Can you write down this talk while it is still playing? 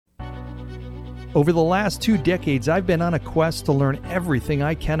Over the last 2 decades, I've been on a quest to learn everything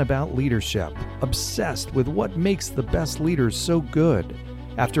I can about leadership, obsessed with what makes the best leaders so good.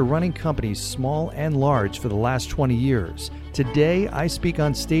 After running companies small and large for the last 20 years, today I speak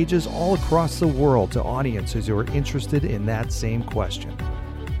on stages all across the world to audiences who are interested in that same question.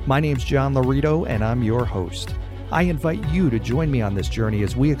 My name's John Laurito, and I'm your host. I invite you to join me on this journey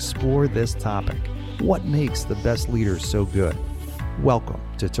as we explore this topic. What makes the best leaders so good? Welcome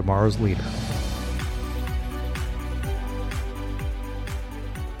to Tomorrow's Leader.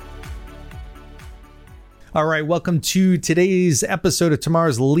 All right, welcome to today's episode of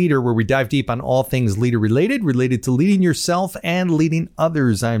Tomorrow's Leader, where we dive deep on all things leader related to leading yourself and leading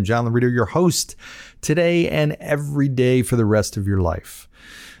others. I am John Laurito, your host today and every day for the rest of your life.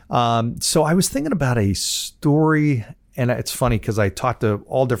 So I was thinking about a story, and it's funny because I talk to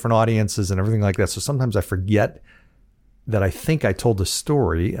all different audiences and everything like that. So sometimes I forget that I think I told a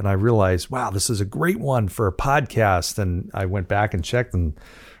story, and I realized, wow, this is a great one for a podcast. And I went back and checked, and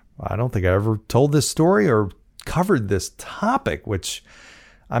I don't think I ever told this story or covered this topic, which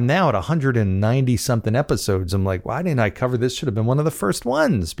I'm now at 190 something episodes. I'm like, why didn't I cover this? Should have been one of the first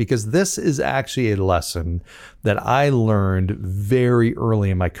ones, because this is actually a lesson that I learned very early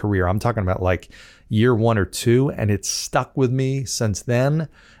in my career. I'm talking about like year 1 or 2, and it's stuck with me since then.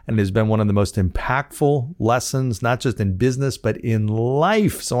 And has been one of the most impactful lessons, not just in business, but in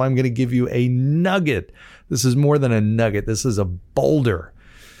life. So I'm going to give you a nugget. This is more than a nugget. This is a boulder.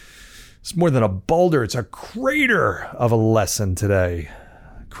 It's more than a boulder. It's a crater of a lesson today.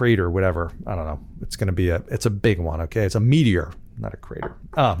 Crater, whatever. I don't know. It's going to be it's a big one. Okay. It's a meteor, not a crater.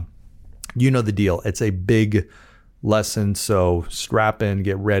 You know the deal. It's a big lesson. So strap in,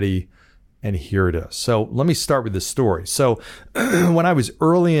 get ready, and here it is. So let me start with this story. So when I was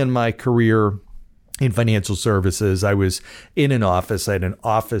early in my career in financial services, I was in an office. I had an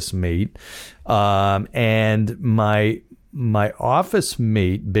office mate, and my office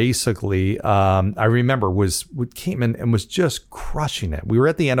mate basically, I remember came in and was just crushing it. We were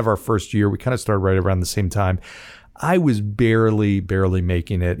at the end of our first year. We kind of started right around the same time. I was barely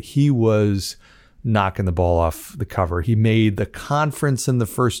making it. He was knocking the ball off the cover. He made the conference in the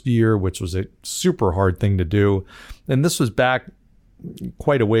first year, which was a super hard thing to do. And this was back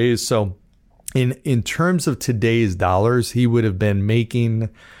quite a ways. So in terms of today's dollars, he would have been making,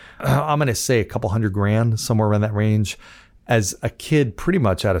 I'm going to say a couple $100,000, somewhere around that range, as a kid pretty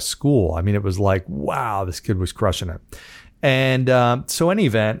much out of school. I mean, it was like, wow, this kid was crushing it. And so in any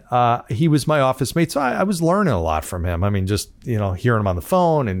event, he was my office mate. So I was learning a lot from him. I mean, just, hearing him on the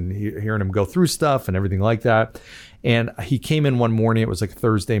phone and hearing him go through stuff and everything like that. And he came in one morning, it was like a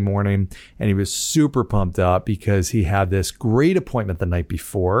Thursday morning, and he was super pumped up because he had this great appointment the night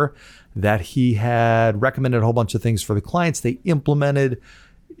before that he had recommended a whole bunch of things for the clients. They implemented.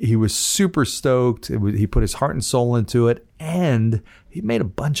 He was super stoked. He put his heart and soul into it, and he made a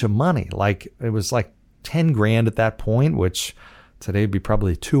bunch of money. Like it was like 10 grand at that point, which today would be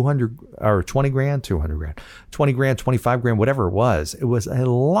probably 200 or 20 grand, 200 grand, 20 grand, 25 grand, whatever it was. It was a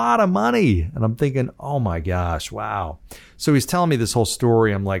lot of money. And I'm thinking, oh my gosh, wow. So he's telling me this whole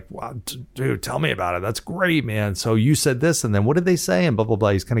story. I'm like, wow, dude, tell me about it. That's great, man. So you said this, and then what did they say? And blah, blah,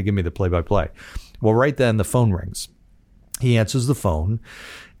 blah. He's kind of giving me the play by play. Well, right then the phone rings. He answers the phone,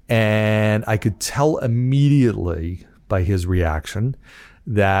 and I could tell immediately by his reaction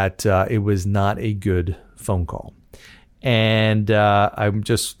that it was not a good phone call. And I'm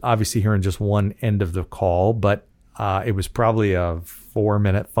just obviously hearing just one end of the call, but it was probably a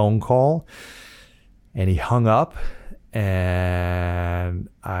 4-minute phone call. And he hung up, and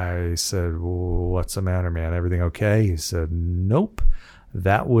I said, what's the matter, man? Everything okay? He said, nope.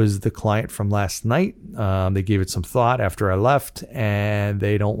 That was the client from last night. They gave it some thought after I left, and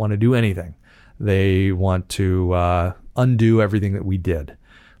they don't want to do anything. They want to undo everything that we did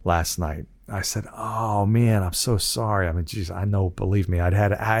last night. I said, oh man, I'm so sorry. I mean, geez, I know, believe me, I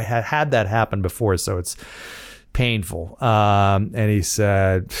had that happen before, so it's painful. And he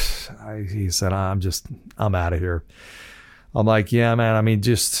said, I'm out of here. I'm like, yeah, man. I mean,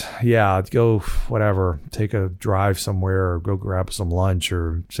 go whatever, take a drive somewhere or go grab some lunch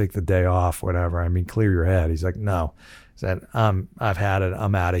or take the day off, whatever. I mean, clear your head. He's like, no. He said, I've had it.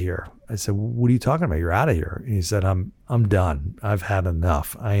 I'm out of here. I said, what are you talking about? You're out of here. And he said, I'm done. I've had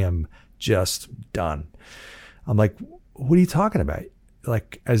enough. I am just done. I'm like, what are you talking about?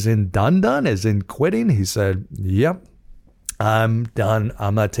 Like, as in done, as in quitting? He said, yep. I'm done.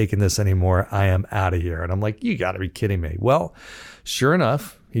 I'm not taking this anymore. I am out of here. And I'm like, you got to be kidding me. Well, sure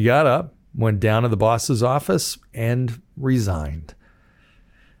enough, he got up, went down to the boss's office and resigned.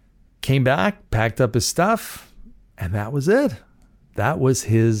 Came back, packed up his stuff, and that was it. That was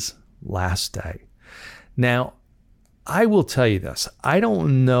his last day. Now, I will tell you this. I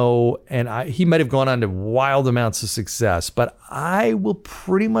don't know, and he might have gone on to wild amounts of success, but I will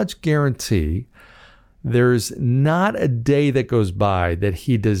pretty much guarantee there's not a day that goes by that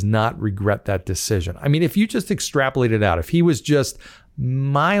he does not regret that decision. I mean, if you just extrapolate it out, if he was just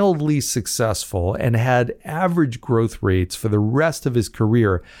mildly successful and had average growth rates for the rest of his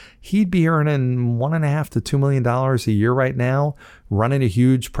career, he'd be earning $1.5 to $2 million a year right now, running a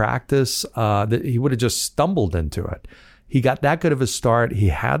huge practice that he would have just stumbled into it. He got that good of a start. He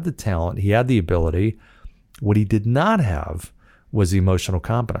had the talent. He had the ability. What he did not have was emotional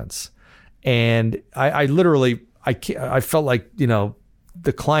competence. And I literally felt like,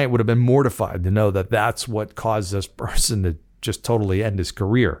 the client would have been mortified to know that that's what caused this person to just totally end his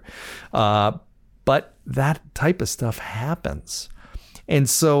career. But that type of stuff happens. And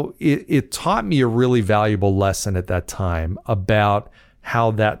so it taught me a really valuable lesson at that time about how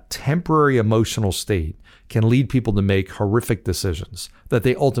that temporary emotional state can lead people to make horrific decisions that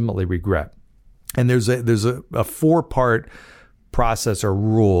they ultimately regret. And there's a 4-part process or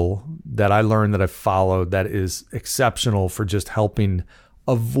rule that I learned that I've followed that is exceptional for just helping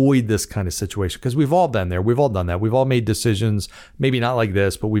avoid this kind of situation. Because we've all been there. We've all done that. We've all made decisions, maybe not like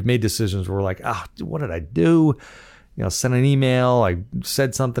this, but we've made decisions where we're like, what did I do? Send an email. I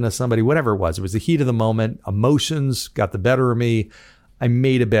said something to somebody, whatever it was. It was the heat of the moment. Emotions got the better of me. I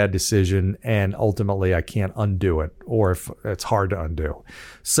made a bad decision and ultimately I can't undo it, or if it's hard to undo.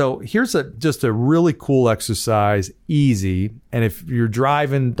 So here's just a really cool exercise, easy. And if you're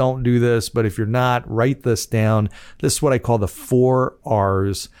driving, don't do this, but if you're not, write this down. This is what I call the 4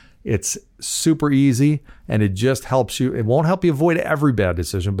 R's. It's super easy and it just helps you. It won't help you avoid every bad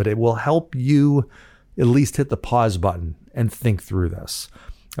decision, but it will help you at least hit the pause button and think through this.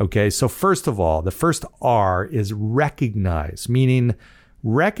 Okay, so first of all, the first R is recognize, meaning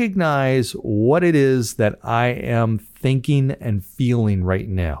recognize what it is that I am thinking and feeling right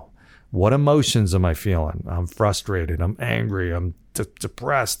now. What emotions am I feeling? I'm frustrated, I'm angry, I'm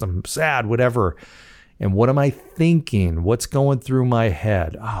depressed, I'm sad, whatever. And what am I thinking? What's going through my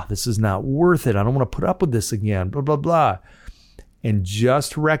head? This is not worth it. I don't want to put up with this again, blah, blah, blah. And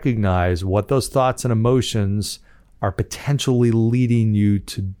just recognize what those thoughts and emotions are potentially leading you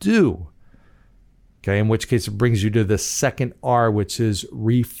to do. Okay, in which case it brings you to the second R, which is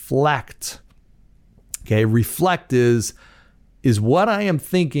reflect. Okay, reflect is what I am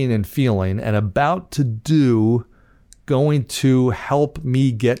thinking and feeling and about to do going to help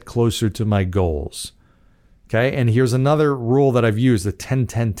me get closer to my goals. Okay, and here's another rule that I've used, the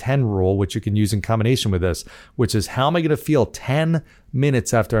 10-10-10 rule, which you can use in combination with this, which is how am I going to feel 10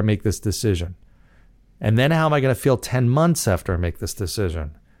 minutes after I make this decision? And then how am I going to feel 10 months after I make this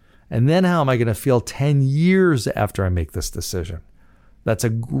decision? And then how am I going to feel 10 years after I make this decision? That's a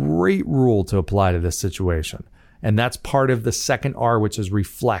great rule to apply to this situation. And that's part of the second R, which is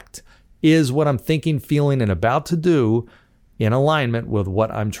reflect. Is what I'm thinking, feeling, and about to do in alignment with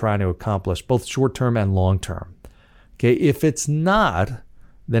what I'm trying to accomplish, both short-term and long-term? Okay, if it's not,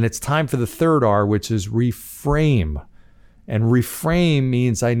 then it's time for the third R, which is reframe. And reframe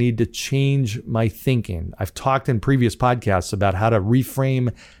means I need to change my thinking. I've talked in previous podcasts about how to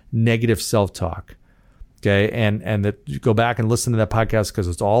reframe negative self-talk. Okay, and that you go back and listen to that podcast because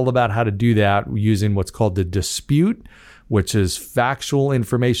it's all about how to do that using what's called the dispute, which is factual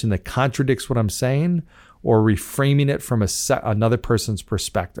information that contradicts what I'm saying, or reframing it from another person's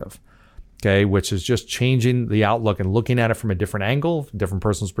perspective. Okay, which is just changing the outlook and looking at it from a different angle, different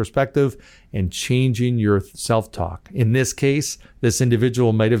person's perspective, and changing your self-talk. In this case, this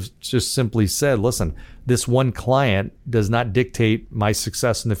individual might have just simply said, listen, this one client does not dictate my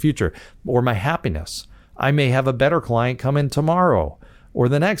success in the future or my happiness. I may have a better client come in tomorrow or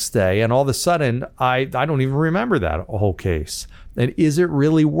the next day, and all of a sudden, I don't even remember that whole case. And is it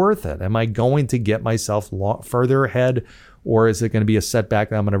really worth it? Am I going to get myself further ahead, or is it going to be a setback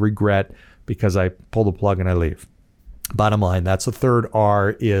that I'm going to regret because I pull the plug and I leave? Bottom line, that's the third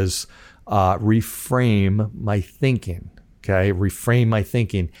R, is reframe my thinking. Okay, reframe my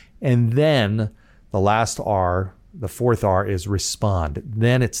thinking. And then the last R, the fourth R, is respond.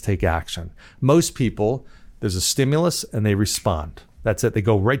 Then it's take action. Most people, there's a stimulus and they respond. That's it. They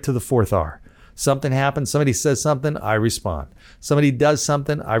go right to the fourth R. Something happens. Somebody says something, I respond. Somebody does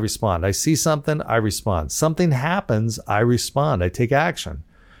something, I respond. I see something, I respond. Something happens, I respond. I take action.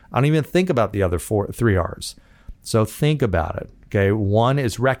 I don't even think about the other three R's. So think about it. Okay. 1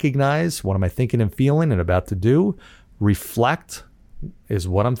 is recognize. What am I thinking and feeling and about to do? Reflect is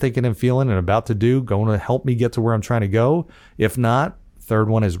what I'm thinking and feeling and about to do going to help me get to where I'm trying to go. If not, third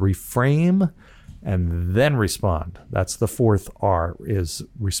one is reframe. and then respond. That's the fourth R, is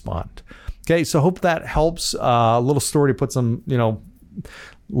respond. Okay, so hope that helps. A little story to put some,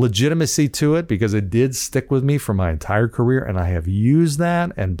 legitimacy to it, because it did stick with me for my entire career, and I have used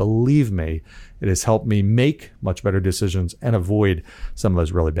that, and believe me, it has helped me make much better decisions and avoid some of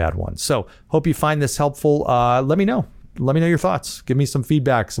those really bad ones. So hope you find this helpful. Let me know your thoughts. Give me some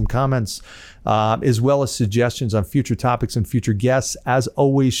feedback, some comments, as well as suggestions on future topics and future guests. As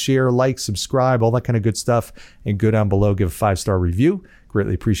always, share, like, subscribe, all that kind of good stuff, and go down below, give a 5-star review.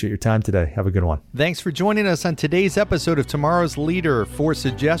 Greatly appreciate your time today. Have a good one. Thanks for joining us on today's episode of Tomorrow's Leader. For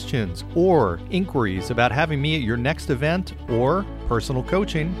suggestions or inquiries about having me at your next event or personal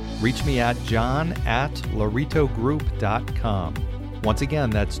coaching, reach me at john@lauritogroup.com. Once again,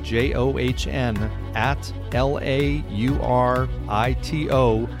 that's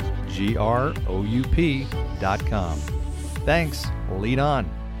JOHN@LAURITOGROUP.com. Thanks. Lead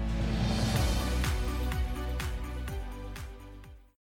on.